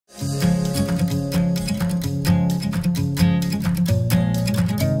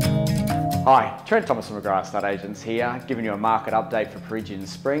Hi, Trent Thomas from McGrath Estate Agents here, giving you a market update for Peregian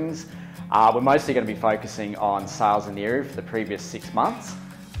Springs. We're mostly going to be focusing on sales in the area for the previous 6 months.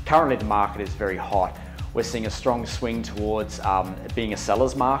 Currently the market is very hot. We're seeing a strong swing towards being a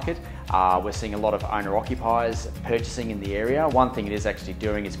seller's market. We're seeing a lot of owner-occupiers purchasing in the area. One thing it is actually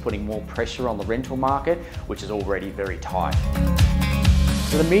doing is putting more pressure on the rental market, which is already very tight.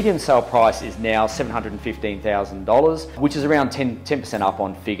 So the median sale price is now $715,000, which is around 10% up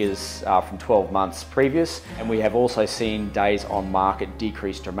on figures from 12 months previous. And we have also seen days on market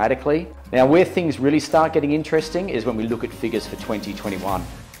decrease dramatically. Now, where things really start getting interesting is when we look at figures for 2021.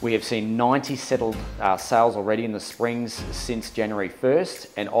 We have seen 90 settled sales already in the Springs since January 1st,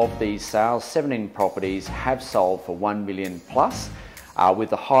 and of these sales, 17 properties have sold for $1 million plus, with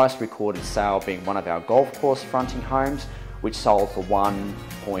the highest recorded sale being one of our golf course fronting homes, which sold for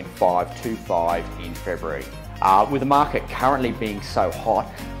 $1.525 in February. With the market currently being so hot,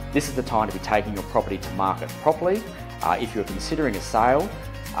 this is the time to be taking your property to market properly. If you're considering a sale,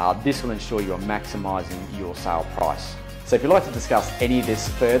 this will ensure you are maximising your sale price. So if you'd like to discuss any of this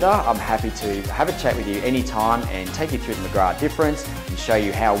further, I'm happy to have a chat with you anytime and take you through the McGrath difference and show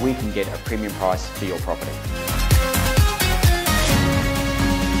you how we can get a premium price for your property.